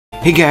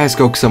Hey guys,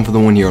 Gokusum for the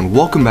one here, and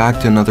welcome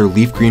back to another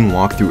LeafGreen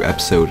walkthrough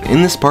episode.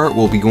 In this part,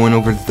 we'll be going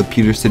over to the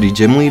Pewter City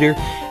Gym Leader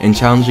and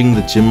challenging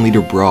the Gym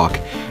Leader Brock.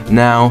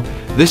 Now,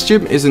 this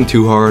gym isn't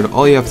too hard.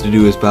 All you have to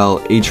do is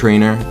battle a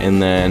trainer and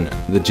then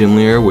the Gym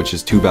Leader, which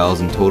is 2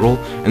 battles in total.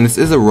 And this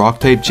is a rock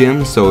type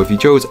gym, so if you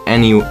chose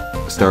any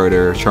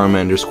starter,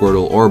 Charmander,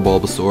 Squirtle, or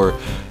Bulbasaur,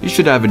 you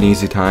should have an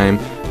easy time.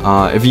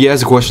 If you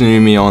guys are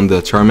questioning me on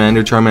the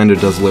Charmander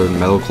does learn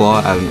Metal Claw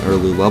at an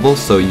early level,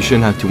 so you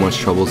shouldn't have too much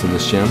troubles in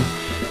this gym.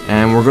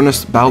 And we're gonna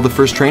battle the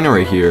first trainer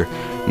right here.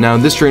 Now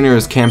this trainer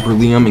is Camper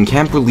Liam, and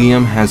Camper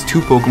Liam has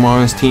 2 Pokemon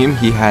on his team.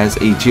 He has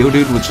a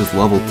Geodude, which is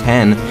level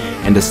 10,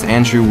 and a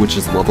Sandshrew, which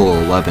is level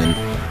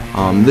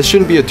 11. This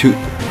shouldn't be too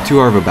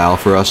hard of a battle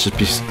for us,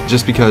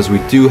 just because we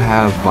do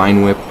have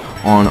Vine Whip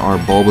on our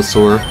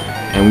Bulbasaur,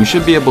 and we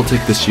should be able to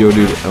take this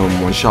Geodude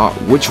in one shot,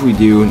 which we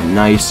do.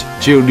 Nice.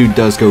 Geodude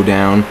does go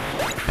down,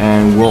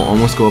 and we'll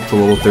almost go up to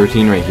level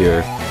 13 right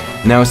here.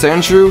 Now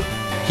Sandshrew,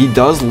 he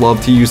does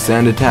love to use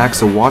Sand Attack,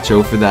 so watch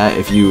out for that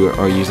if you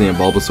are using a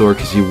Bulbasaur,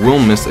 because you will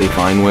miss a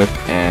Vine Whip,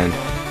 and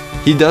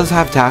he does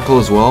have Tackle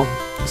as well,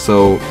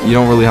 so you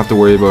don't really have to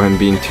worry about him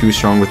being too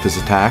strong with his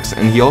attacks,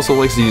 and he also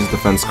likes to use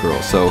Defense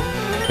Curl, so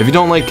if you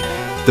don't like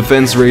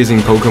defense raising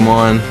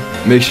Pokemon,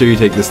 make sure you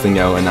take this thing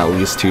out in at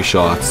least 2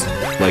 shots,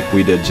 like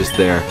we did just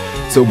there.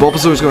 So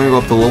Bulbasaur is going to go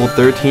up to level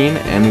 13,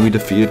 and we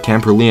defeated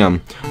Camper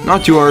Liam.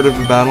 Not too hard of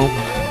a battle.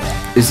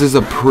 This is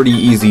a pretty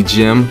easy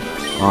gym.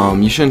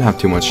 You shouldn't have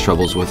too much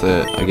troubles with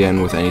it,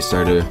 again, with any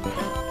starter.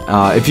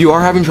 If you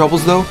are having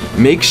troubles though,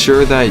 make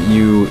sure that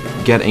you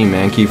get a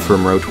Mankey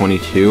from row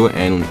 22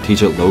 and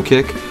teach it low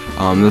kick.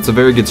 That's a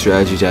very good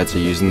strategy to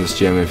use in this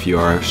gym if you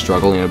are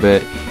struggling a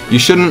bit. You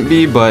shouldn't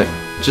be, but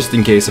just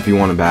in case if you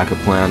want a backup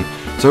plan.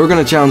 So we're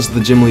going to challenge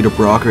the Gym Leader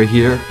Brock right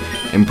here.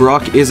 And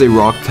Brock is a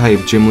rock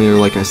type gym leader,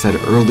 like I said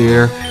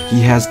earlier. He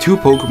has 2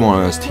 Pokemon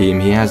on his team.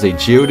 He has a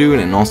Geodude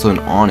and also an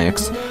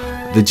Onix.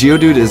 The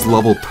Geodude is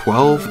level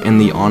 12 and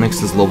the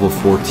Onix is level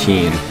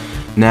 14.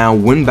 Now,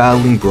 when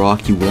battling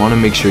Brock, you want to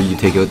make sure you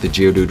take out the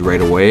Geodude right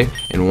away,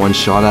 in one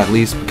shot at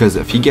least, because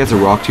if he gets a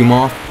Rock Tomb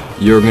off,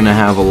 you're going to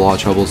have a lot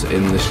of troubles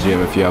in this gym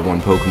if you have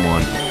one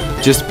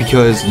Pokemon. Just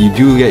because you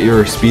do get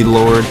your speed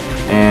lowered,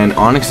 and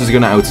Onix is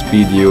going to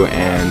outspeed you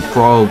and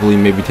probably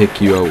maybe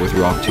take you out with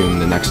Rock Tomb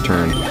the next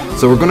turn.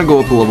 So we're going to go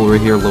up a level right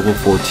here, level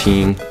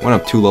 14. Went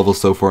up 2 levels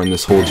so far in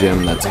this whole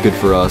gym, that's good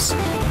for us.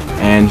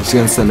 And he's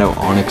going to send out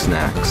Onix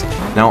next.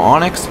 Now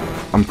Onix,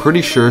 I'm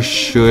pretty sure,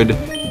 should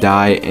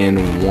die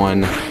in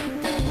one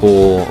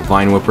whole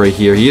Vine Whip right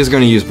here. He is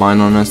going to use Vine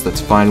on us,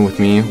 that's fine with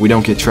me. We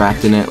don't get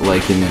trapped in it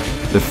like in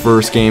the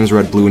first games,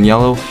 Red, Blue, and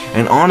Yellow.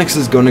 And Onix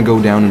is going to go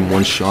down in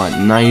one shot.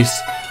 Nice.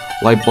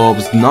 Light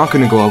Bulb's not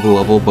going to go up a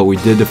level, but we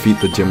did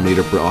defeat the Gym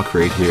Leader Brock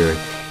right here.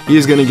 He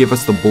is going to give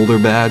us the Boulder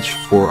Badge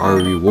for our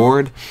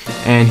reward.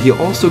 And he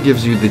also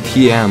gives you the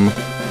TM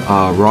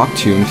Rock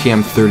Tomb,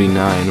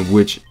 TM39,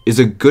 which is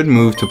a good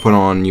move to put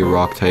on your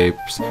rock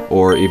types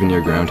or even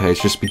your ground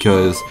types, just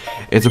because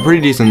it's a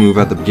pretty decent move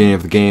at the beginning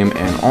of the game,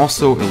 and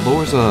also it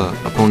lowers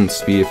opponent's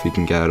speed if you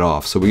can get it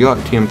off. So we got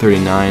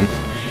TM39,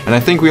 and I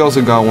think we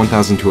also got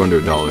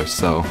 $1,200,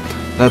 so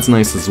that's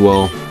nice as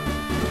well.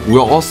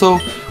 We'll also,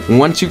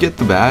 once you get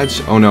the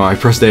badge, oh no, I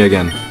pressed A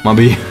again, my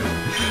B.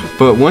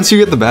 But once you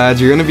get the badge,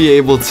 you're going to be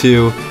able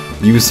to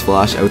use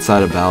Flash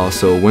outside of battle,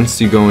 so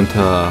once you go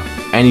into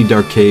any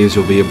dark caves,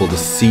 you'll be able to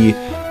see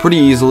pretty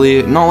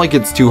easily. Not like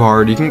it's too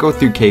hard, you can go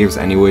through caves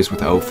anyways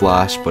without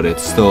Flash, but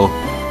it's still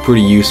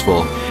pretty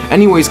useful.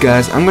 Anyways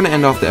guys, I'm going to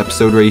end off the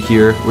episode right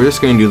here. We're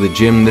just going to do the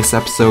gym this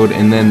episode,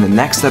 and then the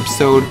next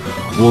episode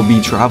we'll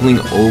be traveling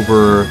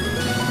over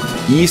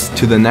east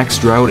to the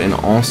next route and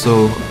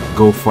also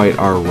go fight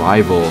our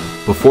rival.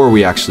 Before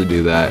we actually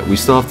do that, we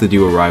still have to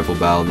do a rival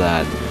battle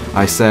that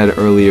I said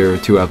earlier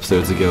 2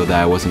 episodes ago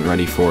that I wasn't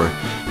ready for.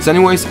 So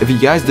anyways, if you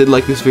guys did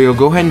like this video,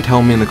 go ahead and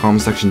tell me in the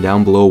comment section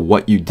down below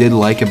what you did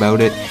like about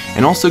it,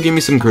 and also give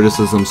me some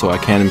criticism so I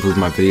can improve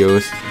my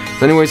videos.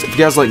 So anyways, if you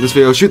guys like this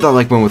video, shoot that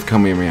like button with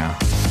Kamehameha.